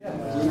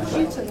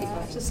computer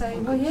there to say,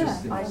 well,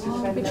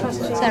 yeah, we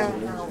trust you. Sarah.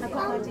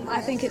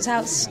 I think it's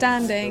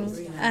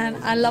outstanding, and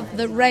I love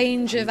the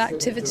range of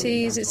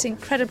activities. It's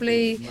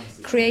incredibly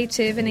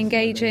creative and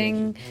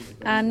engaging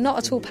and not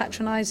at all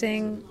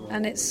patronising,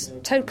 and it's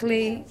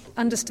totally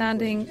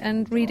understanding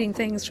and reading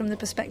things from the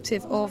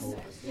perspective of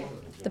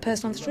the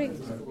person on the street.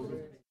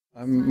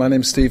 My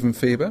name's Stephen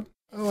Feber.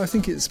 I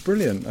think it's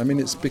brilliant. I mean,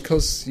 it's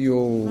because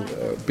you'll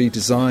be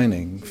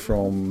designing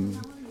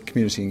from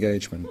community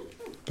engagement,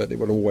 but it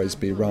will always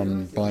be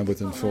run by,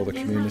 with and for the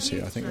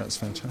community. I think that's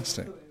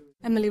fantastic.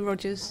 Emily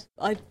Rogers.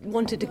 I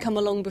wanted to come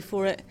along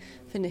before it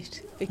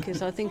finished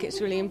because I think it's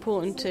really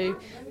important to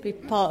be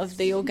part of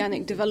the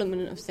organic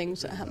development of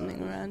things that are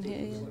happening around here.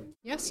 Yeah.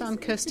 Yes, I'm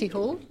Kirsty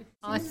Hall.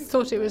 I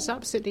thought it was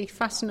absolutely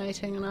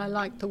fascinating, and I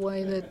like the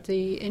way that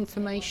the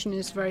information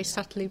is very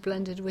subtly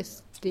blended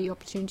with the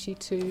opportunity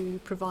to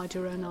provide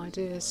your own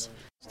ideas.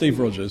 Steve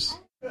Rogers.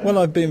 Well,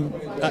 I've been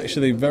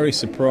actually very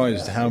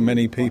surprised how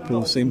many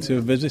people seem to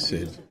have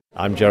visited.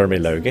 I'm Jeremy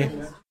Logie.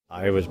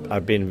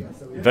 I've been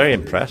very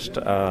impressed.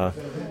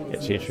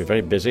 It seems to be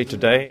very busy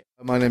today.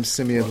 My name's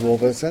Simeon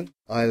Warburton.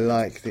 I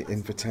like the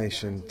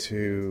invitation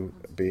to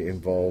be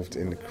involved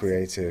in the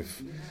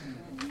creative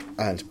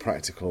and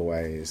practical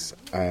ways,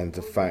 and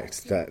the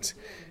fact that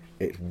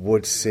it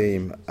would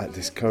seem at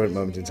this current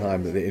moment in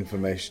time that the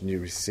information you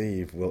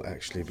receive will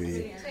actually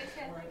be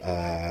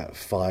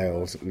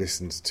filed,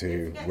 listened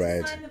to,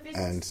 read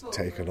and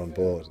taken on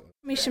board.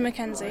 Misha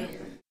Mackenzie.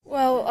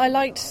 Well, I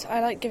liked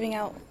giving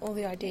out all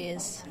the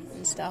ideas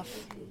and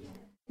stuff.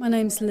 My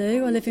name's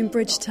Lou. I live in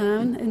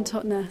Bridgetown in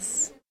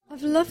Totnes.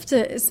 I've loved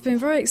it. It's been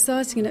very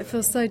exciting and it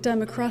feels so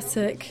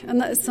democratic,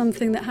 and that is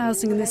something that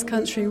housing in this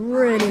country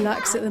really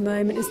lacks at the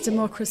moment, is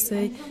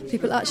democracy,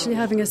 people actually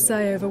having a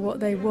say over what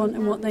they want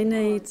and what they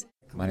need.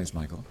 My name's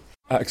Michael.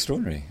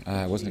 Extraordinary.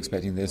 I wasn't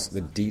expecting this, the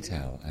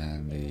detail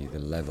and the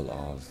level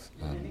of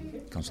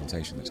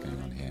consultation that's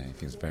going on here. It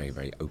feels very,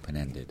 very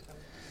open-ended,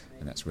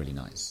 and that's really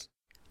nice.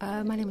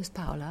 My name is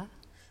Paola.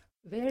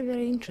 Very,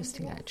 very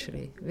interesting,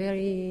 actually.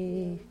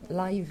 Very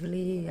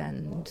lively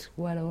and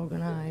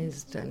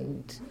well-organised,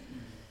 and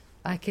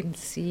I can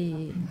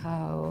see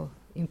how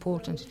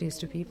important it is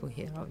to people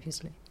here,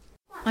 obviously.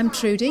 I'm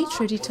Trudy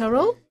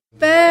Turrell.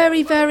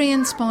 Very, very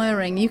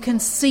inspiring. You can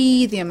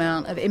see the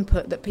amount of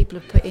input that people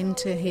have put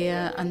into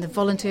here, and the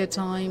volunteer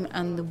time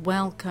and the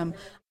welcome.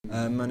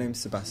 My name's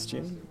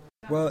Sebastian.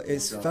 Well,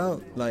 it's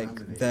felt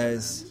like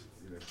there's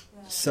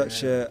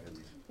such a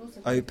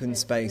open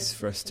space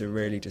for us to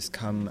really just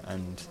come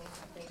and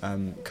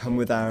come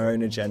with our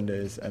own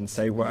agendas and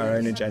say what our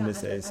own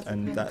agendas is,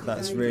 and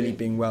that's really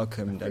been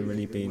welcomed and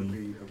really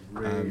been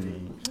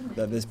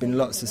that there's been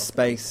lots of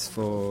space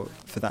for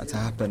that to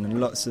happen, and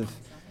lots of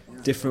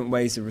different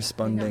ways of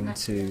responding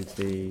to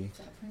the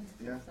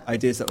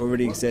ideas that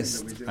already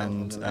exist,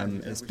 and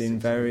it's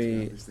been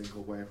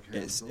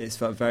it's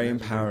felt very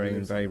empowering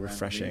and very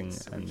refreshing,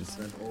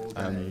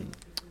 and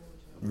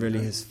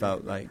really has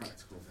felt like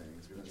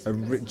a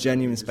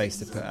genuine space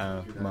to put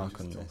our mark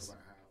on this.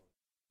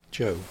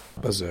 Joe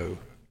Buzzo.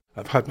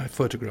 I've had my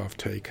photograph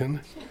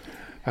taken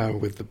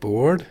with the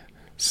board,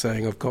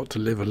 saying I've got to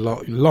live a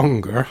lot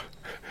longer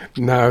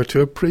now to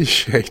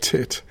appreciate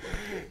it.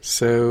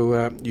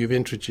 So you've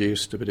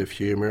introduced a bit of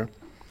humour,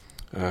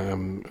 a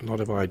lot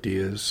of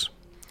ideas,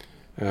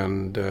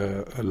 and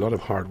a lot of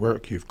hard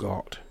work you've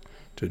got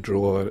to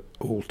draw it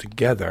all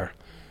together,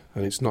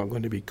 and it's not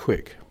going to be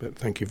quick, but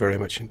thank you very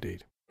much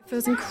indeed. It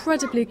feels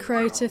incredibly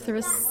creative. There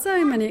are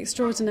so many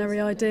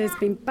extraordinary ideas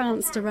being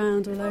bounced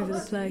around all over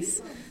the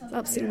place. It's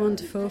absolutely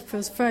wonderful. It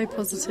feels very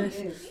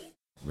positive.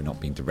 We're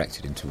not being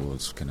directed in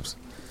towards kind of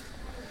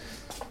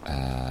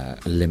a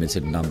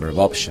limited number of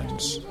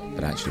options,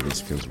 but actually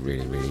this feels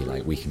really, really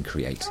like we can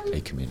create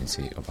a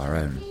community of our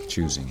own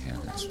choosing here.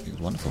 It's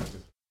wonderful.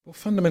 Well,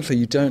 fundamentally,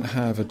 you don't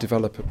have a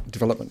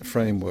development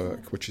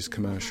framework which is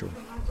commercial,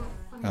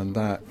 and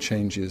that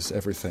changes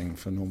everything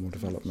for normal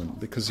development,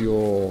 because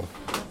your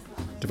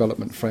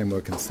development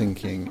framework and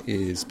thinking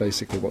is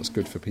basically what's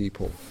good for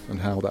people and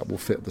how that will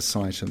fit the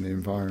site and the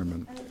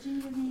environment.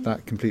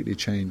 That completely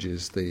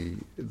changes the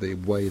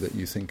way that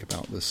you think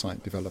about the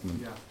site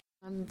development.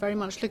 I'm very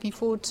much looking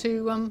forward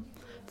to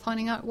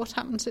finding out what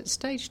happens at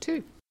stage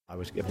 2. I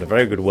was given a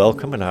very good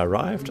welcome when I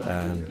arrived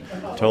and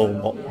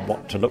told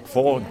what to look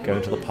for,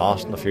 going to the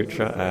past and the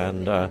future,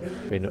 and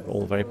been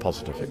all very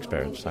positive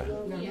experience there.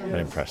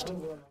 Very impressed.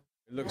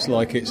 It looks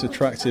like it's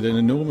attracted an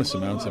enormous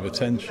amount of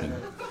attention.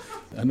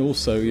 And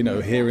also,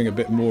 hearing a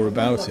bit more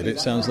about it, it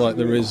sounds like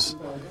there is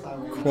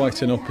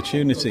quite an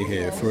opportunity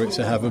here for it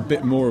to have a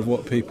bit more of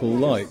what people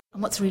like.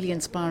 And what's really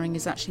inspiring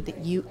is actually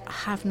that you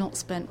have not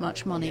spent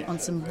much money on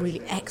some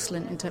really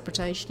excellent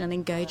interpretation and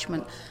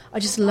engagement. I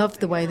just love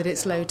the way that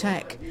it's low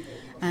tech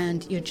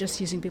and you're just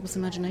using people's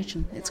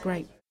imagination. It's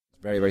great.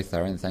 Very, very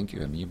thorough, and thank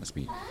you. I mean, you must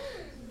be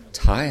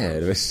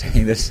tired of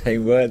saying the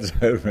same words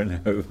over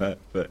and over,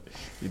 but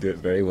you do it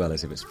very well,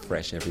 as if it's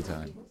fresh every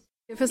time.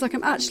 It feels like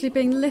I'm actually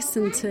being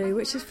listened to,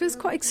 which feels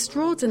quite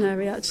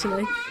extraordinary,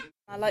 actually.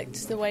 I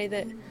liked the way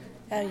that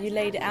you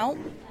laid it out,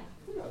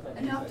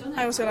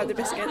 I also like the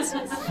biscuits.